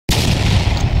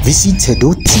Visit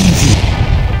Edo TV.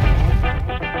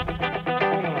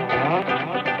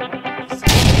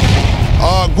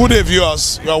 Good day,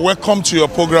 viewers. You are welcome to your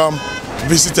program,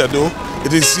 Visit Edo.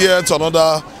 It is here to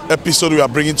another episode we are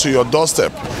bringing to your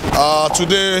doorstep.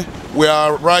 Today, we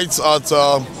are right at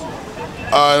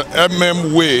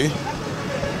MM Way,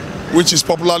 which is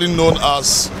popularly known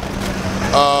as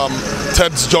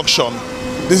Third Junction.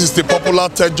 This is the popular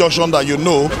Third Junction that you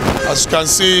know. As you can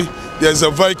see, there's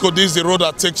a vehicle. This is the road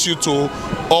that takes you to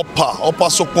Upper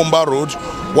Sokomba Road,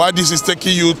 while this is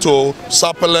taking you to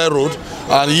Sapele Road,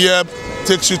 and here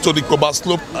takes you to the Koba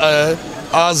Slope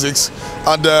Azix,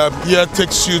 and here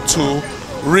takes you to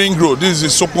Ring Road. This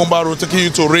is the Sokomba Road taking you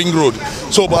to Ring Road.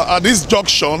 So but at this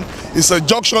junction, it's a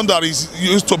junction that is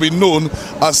used to be known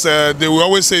as, they will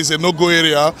always say it's a no-go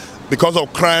area because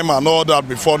of crime and all that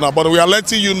before now. But we are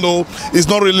letting you know it's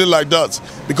not really like that,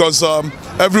 because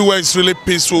everywhere is really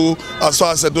peaceful as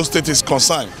far as Edo State is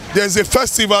concerned. There's a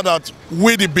festival that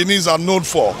we the Benin's are known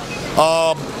for,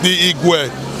 the IGUE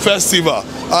Festival.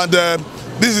 And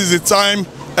this is the time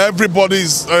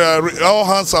everybody's, all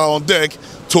hands are on deck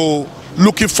to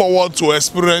looking forward to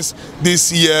experience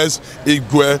this year's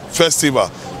IGUE Festival.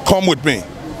 Come with me.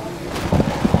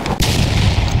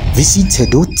 Visit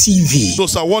Edo TV. So,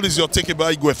 sir, what is your take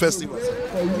about IGUE Festival?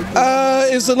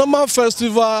 It's a normal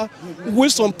festival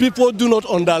which some people do not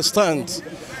understand.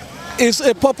 It's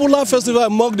a popular festival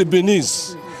among the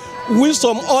Beninese, which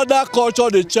some other culture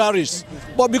they cherish.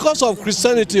 But because of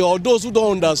Christianity, or those who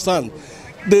don't understand,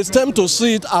 they tend to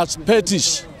see it as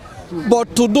fetish.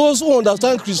 But to those who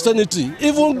understand Christianity,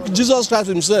 even Jesus Christ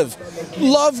himself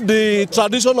loved the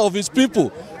tradition of his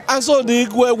people. And so the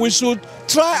IGUE, we should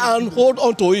try and hold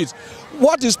on to it.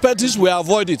 What is fetish, we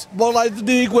avoid it. But like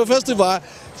the IGUE Festival,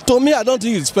 to me, I don't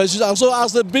think it's fetish. And so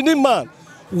as a Benin man,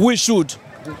 we should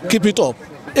keep it up.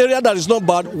 Area that is not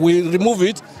bad, we remove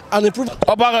it and improve.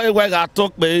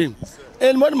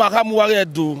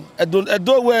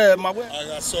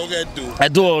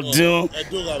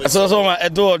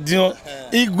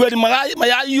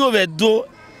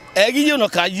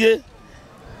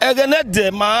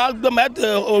 Egenede ma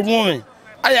gbemede orun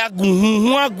aya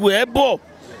gunhun agwe ebo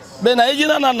be na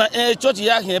ejina na church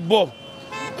ya he ebo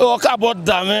o ka bo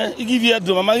da me igivi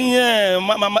edo mama yen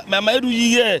mama eru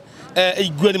yiye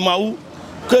IGUE mawu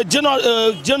ke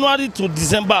January to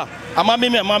December ama me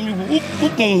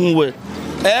ukun we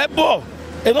ebo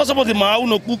e no suppose ma wu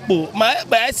no pupo ma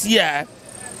ba sia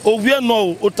owie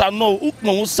no otano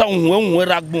ukun sa hu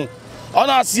ragbon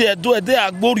ona si edo ede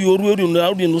agbori oru na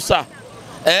ori no sa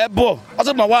ebo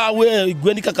ase ma wa we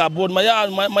IGUE ni kakabo ma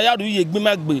ya ru ye gbe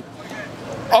magbe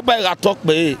oba ira talk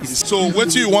pe. So what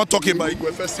do you want to talk about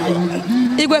IGUE Festival?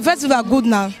 IGUE Festival good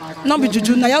now, not be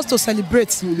juju, now just to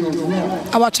celebrate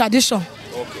our tradition.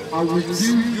 Okay.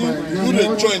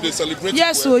 You enjoy the celebration?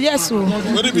 Yes, so yes, so.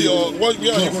 Where are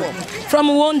you from? From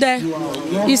Wonde,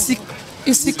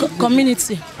 it's the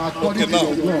community. Okay, now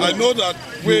I know that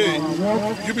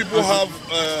you people have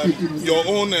your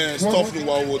own stuff in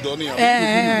Wawodonia.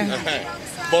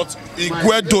 But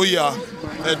IGUE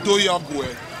Doya Gue.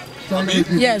 I mean,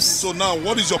 yes. So now,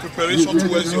 what is your preparation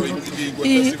towards your IGUE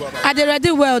Festival? I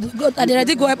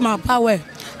already go up my power.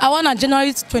 I want on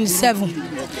January 27. Okay.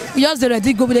 We just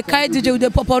already go with the Kai DJ with the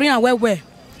Popori and where.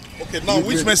 Okay, now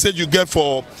which message you get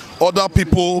for other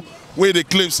people where they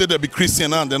claim say they be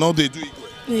Christian and they know they do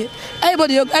IGUE?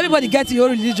 Yeah. Everybody get your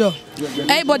own religion.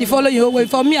 Everybody follow your way.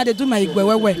 For me, I do my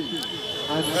IGUE where.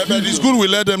 But it's good we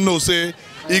let them know say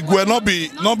IGUE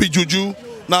not be juju.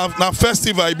 Now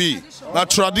festival I be. Now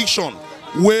tradition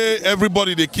where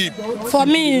everybody they keep. For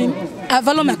me, I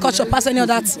follow my culture past any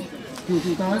other thing.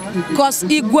 Because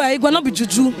IGUE not be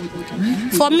juju.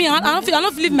 For me, I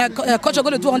don't believe my culture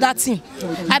going to do on that thing.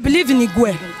 I believe in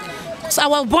IGUE. Because I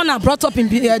was born and brought up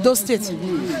in Edo State.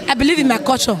 I believe in my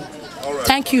culture. Right.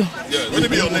 Thank you. Yeah, what will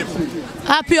be your name?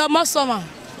 Happy almost summer.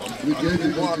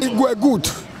 IGUE good.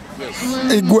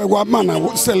 IGUE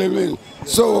wamana celebrate.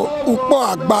 So ukpo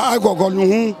agba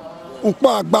agogoluhun. Ukpo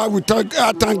agba we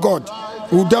thank God.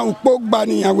 We don ukpo gba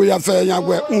ni yan we afa yan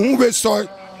we uhun we so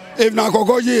if na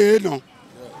gogo ye no.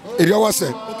 Eri owo se.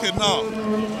 Okay now.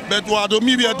 But we do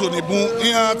mi bi e do ni bun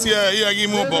yan ti e ri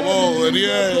mo bobo eri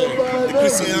e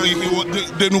Christian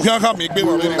de nu kan mi gbe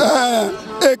wa.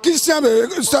 Christian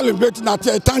celebrate na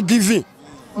Thanksgiving.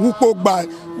 Ukpo gba.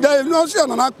 They no see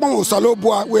na pon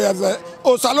osalobua we have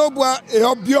osalobua e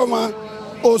obioma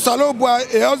osalobua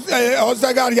e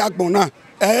ozagari agbona.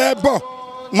 Ebo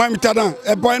mamitadan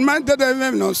ebo en man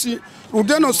de no si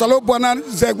udeno salobua na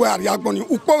zegwe ari agboni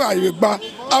ukpo aye gba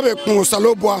abe kun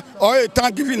salobua o e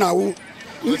Thanksgiving awu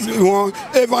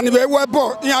Even if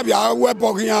weapon, you have your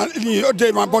weapon, you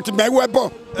day man, but my weapon.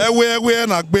 Ewe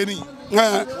na gbeni.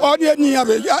 All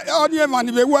the man,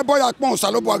 if weapon, I can't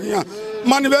salobo again.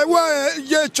 Man, if we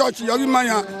church, you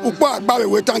man, upa agbawe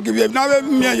we thank you. Now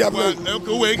me ya.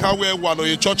 We can wear one of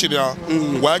your church there.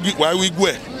 Why we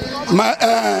go? My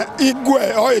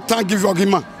igwe or thank you for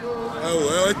him.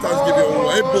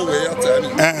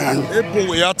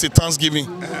 Thanksgiving.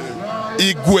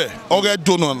 Igwe, oge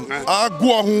donon.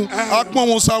 Agwa hu, akmo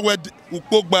musa wed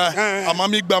ukogba,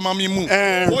 amamigba mamimu.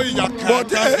 But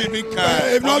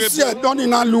if not said, don't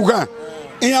in a lugar.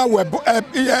 In a web, a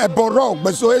borok,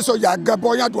 but so ya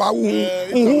gaboya to a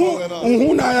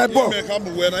na ebo.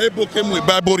 When I came with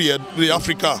Bible the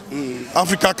Africa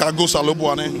can go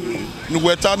salobuane.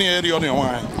 Nuwetani area on your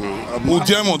wine.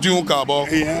 Mujemo Dunkabo.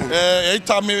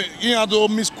 Time he had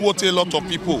misquote a lot of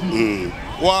people.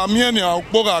 Wa mienia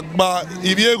boga ba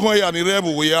ibiego ya ni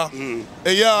rebu we ya.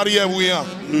 Eya ari we ya.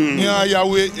 Nya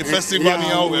yawe festival ni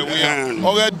ya we ya.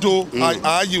 Ogedo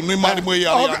ayi ni mari mo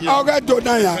ya. Ogedo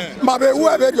na ya. Ma be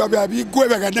we be do be go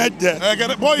be ga net there.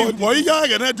 Boy ya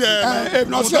ga net there. If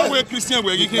not say we Christian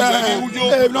we gi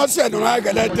ujo. If not say no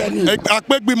ga net there ni.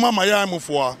 Akpegbi mama ya mu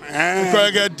fo a. Ko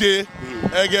egede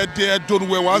don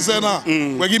we wazena.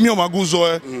 We gi mi o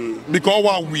maguzo because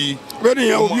wa we. So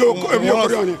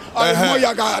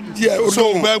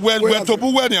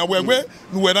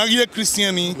when I hear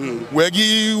Christian, we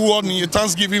give one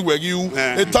Thanksgiving, we give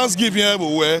a Thanksgiving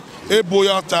everywhere, a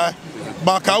boyata,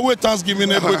 but our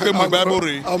Thanksgiving everywhere.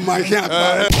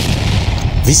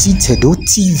 Visit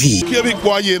Tedo.tv. Keep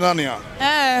quiet, Nania.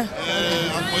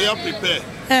 We are prepared.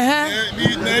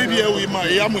 Maybe we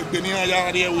might have a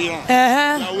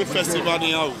festival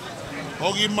now.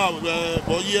 If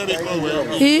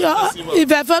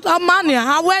I felt a money,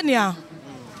 how when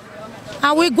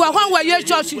I will go on where your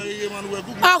church.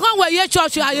 I can't wear your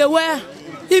church. I wear.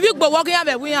 If you go walking up,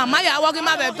 we are my walking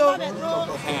up.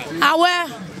 I wear.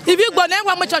 If you go there,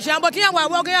 one more church, but here we're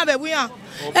walking up. We are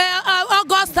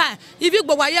August time. If you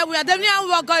go where we are, then we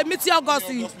are going to meet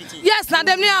August. Yes, now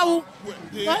them now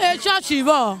a church.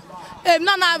 None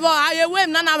of I wear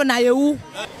none of I.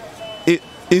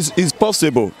 It's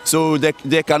possible. So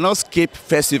they cannot skip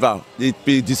festival. It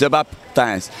be December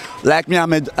times. Like me,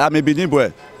 I'm a Benin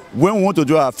boy. When we want to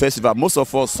do our festival,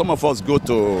 some of us go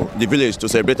to the village to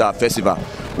celebrate our festival,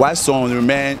 while some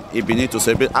remain in Benin to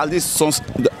celebrate. At least some,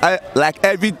 like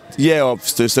every year of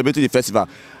celebrating the festival,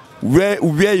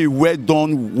 where you were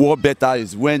done work better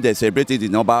is when they celebrated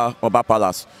in Oba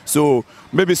Palace. So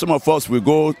maybe some of us will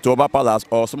go to Oba Palace,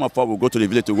 or some of us will go to the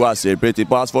village to go and celebrate it.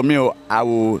 But as for me, I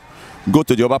will go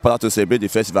to the Oba Palace to celebrate the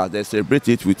festival. They celebrate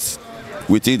it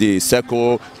within the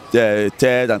circle, the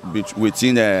third and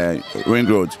within Ring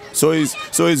Road. So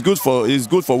it's good for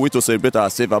we to celebrate our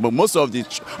festival. But most of the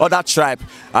other tribe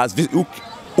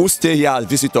who stay here as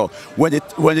visitor, when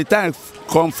the time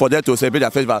come for them to celebrate their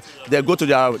festival, they go to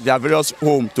their various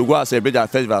home to go and celebrate their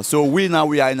festival. So we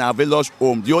are in our village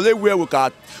home. The only way we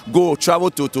can go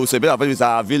travel to celebrate our festival is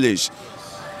our village.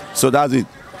 So that's it.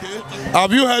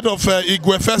 Have you heard of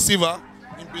IGUE Festival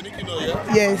in Benin?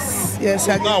 Yes.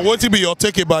 Now, what will be your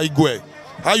take about IGUE?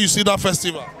 How you see that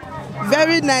festival?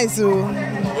 Very nice.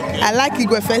 Okay. I like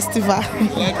IGUE Festival. You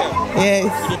like it?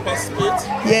 Yes. Do you participate?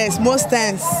 Yes, most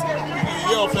times.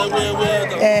 All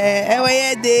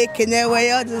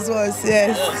these ones,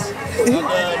 yes.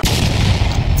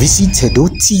 Visit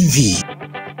Tedo.tv.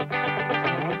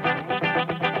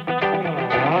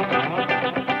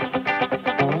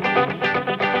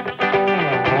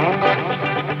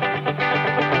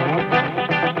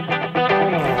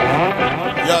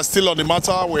 Yeah, still on the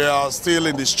matter. We are still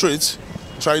in the streets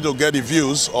trying to get the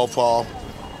views of the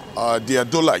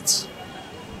Adolites.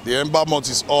 The Ember Mount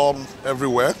is all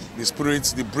everywhere. The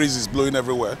spirits, the breeze is blowing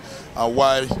everywhere. And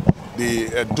while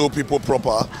the Edo people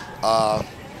proper are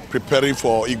preparing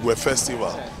for IGUE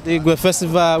Festival. The IGUE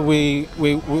Festival, we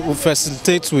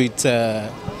facilitate with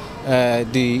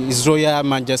His Royal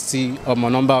Majesty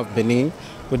Omonomba of Benin.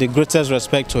 With the greatest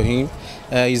respect to him,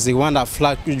 is the one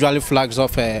that usually flags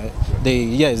off the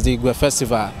IGUE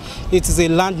Festival. It is a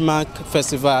landmark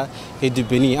festival in the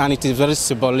Benin, and it is very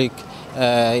symbolic,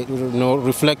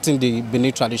 reflecting the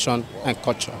Benin tradition and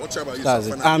culture. That's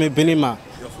it. I'm a Benima.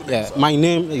 Yeah, my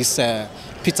name is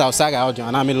Peter Osaga Audio,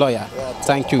 and I'm a lawyer.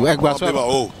 Thank you.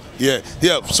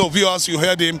 Yeah. So viewers, you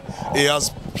heard him. He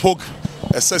has spoke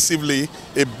excessively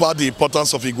about the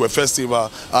importance of IGUE Festival,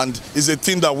 and it's a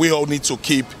thing that we all need to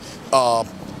keep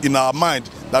in our mind.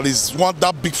 That is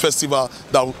that big festival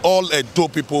that all Edo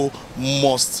people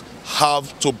must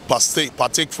have to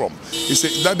partake from.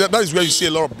 That is where you see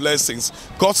a lot of blessings.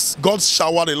 God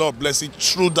showered a lot of blessings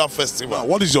through that festival.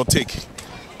 What is your take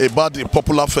about the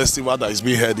popular festival that is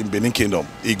being held in Benin Kingdom,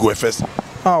 IGUE Festival?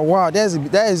 Oh wow, that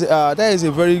is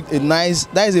a very nice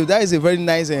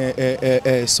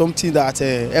something that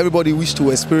everybody wish to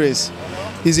experience.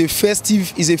 It's a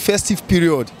festive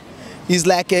period. It's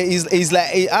like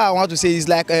I want to say it's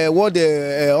like what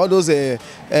all those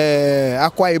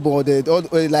Akwa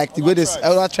Ibom, like the way the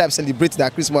other tribes celebrate their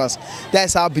Christmas.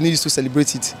 That's how Benin used to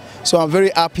celebrate it. So I'm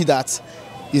very happy that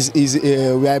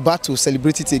we are about to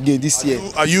celebrate it again this year.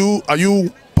 Are you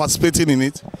participating in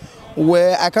it?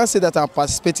 Well, I can't say that I'm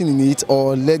participating in it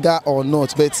or legal or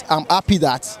not, but I'm happy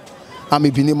that I'm a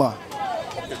Benin man.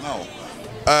 Okay, now,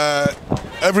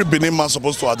 every Benin man is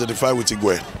supposed to identify with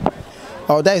IGUE.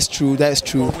 Oh, that is true. That is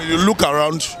true. When you look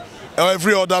around,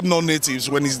 every other non-natives,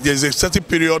 when there's a certain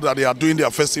period that they are doing their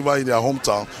festival in their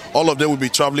hometown, all of them will be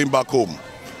traveling back home.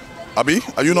 Abi,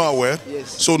 are you not aware?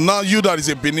 Yes. So now you that is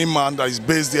a Benin man that is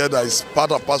based there, that is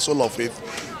part and parcel of it,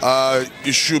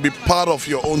 you should be part of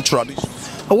your own tradition.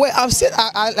 Well, I've said,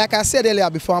 like I said earlier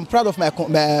before, I'm proud of my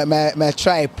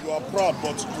tribe. You are proud,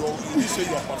 but you say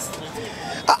you are participating.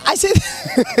 I said.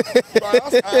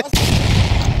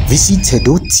 Visit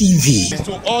Tedo TV.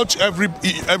 To urge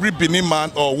every Benin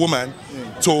man or woman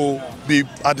to be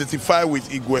identified with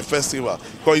IGUE Festival,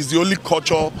 because it's the only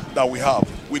culture that we have.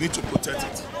 We need to protect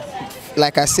it.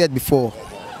 Like I said before,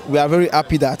 we are very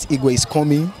happy that IGUE is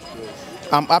coming.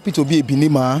 I'm happy to be a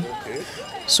Benin man.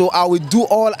 So I will do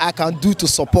all I can do to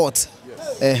support.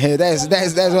 Yes.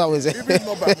 That's what I was saying. Even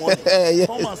not by money. Yes.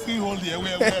 Come and still hold the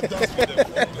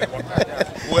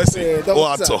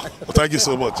Thank you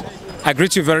so much. I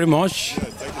greet you very much.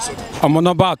 Yes, thank you so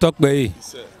much.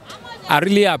 I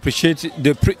really appreciate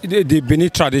the Benin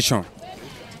tradition.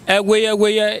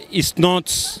 Ewe is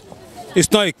not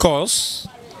a cause,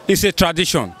 it's a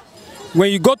tradition.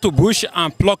 When you go to bush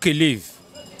and pluck a leaf,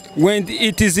 when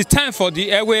it is the time for the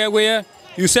ewe,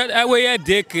 you said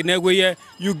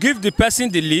you give the person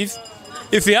the leaf.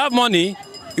 If you have money,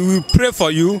 he will pray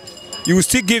for you. You will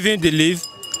still give him the leaf.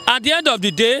 At the end of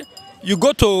the day, you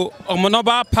go to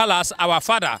Omonoba Palace, our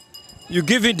father. You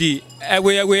give him the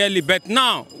leaf. But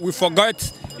now we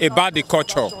forgot about the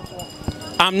culture.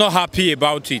 I'm not happy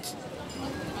about it.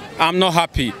 I'm not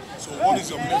happy. So what is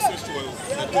your message to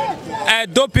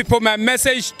those people? My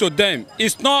message to them,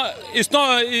 it's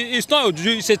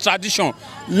a tradition.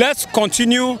 Let's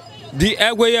continue the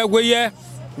ewe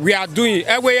we are doing.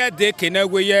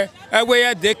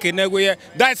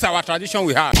 That's our tradition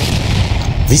we have.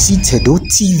 Visit Tedo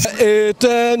TV.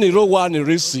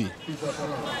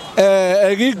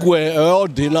 IGUE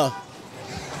ordina.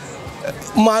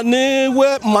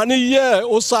 Mani ye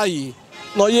osayi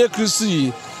no ye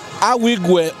Christi.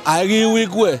 IGUE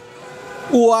IGUE.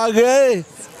 Uage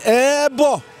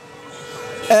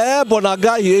ebo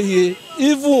naga ye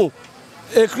even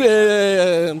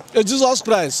Jesus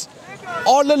Christ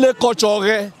all the culture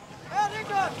ke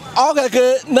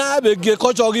na be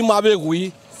culture ma be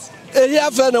wi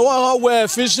here fe na one where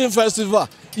fishing festival,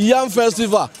 yam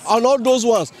festival and all those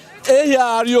ones here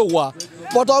ariowa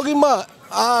but ogima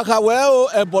aka we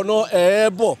ebo no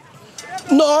ebo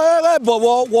no ebo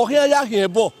wo here ya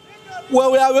ebo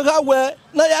we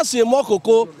na ya si mo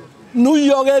koko nu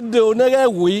yoge de onege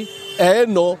wi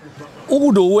no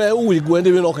udo we IGUE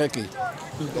ndi no keke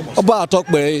oba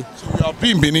atokpe. So you have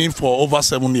been in Benin for over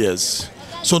 7 years.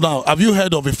 So now, have you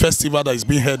heard of a festival that is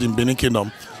being held in Benin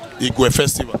Kingdom, IGUE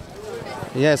Festival?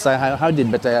 Yes, I heard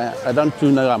it, but I don't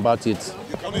too know about it.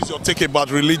 What is your take about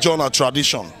religion or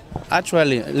tradition?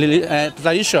 Actually,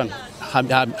 tradition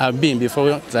have been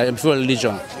before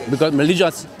religion, because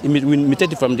religion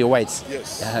imitated from the whites.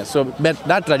 Yes. But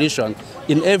that tradition,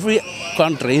 in every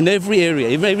country, in every area,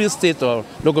 in every state or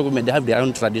local government, they have their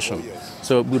own tradition. Yes.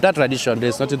 So with that tradition,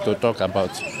 there's nothing to talk about.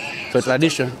 So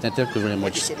tradition, thank you very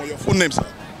much. So your full name, sir?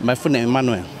 My full name,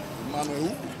 Emmanuel. Emmanuel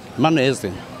who? Emmanuel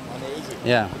Eze.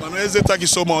 Yeah. Emmanuel Eze, thank you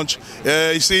so much.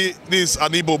 You see, this is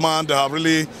an Igbo man that have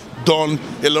really done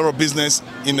a lot of business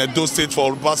in Edo State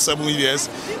for the past 7 years.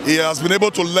 He has been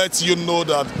able to let you know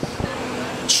that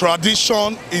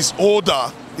tradition is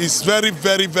older, is very,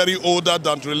 very, very older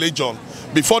than religion.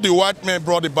 Before the white man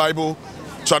brought the Bible,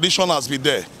 tradition has been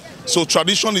there. So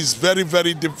tradition is very,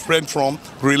 very different from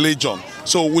religion.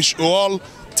 So we should all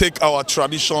take our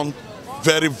tradition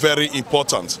very, very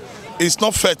important. It's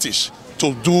not fetish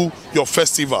to do your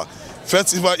festival.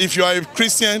 If you are a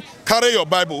Christian, carry your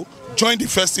Bible, join the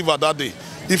festival that day.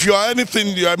 If you are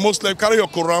anything, you are Muslim, carry your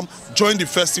Quran, join the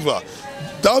festival.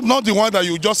 That's not the one that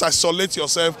you just isolate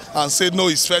yourself and say, no,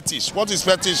 it's fetish. What is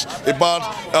fetish about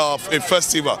a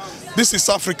festival? This is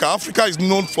Africa. Africa is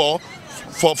known for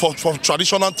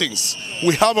traditional things.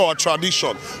 We have our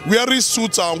tradition. Wearing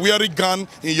suits and wearing gown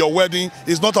in your wedding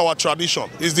is not our tradition.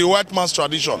 It's the white man's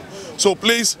tradition. So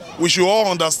please, we should all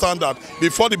understand that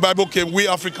before the Bible came, we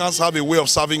Africans have a way of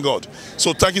serving God.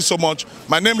 So thank you so much.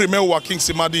 My name remains Waking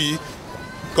Simadi.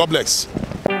 God bless.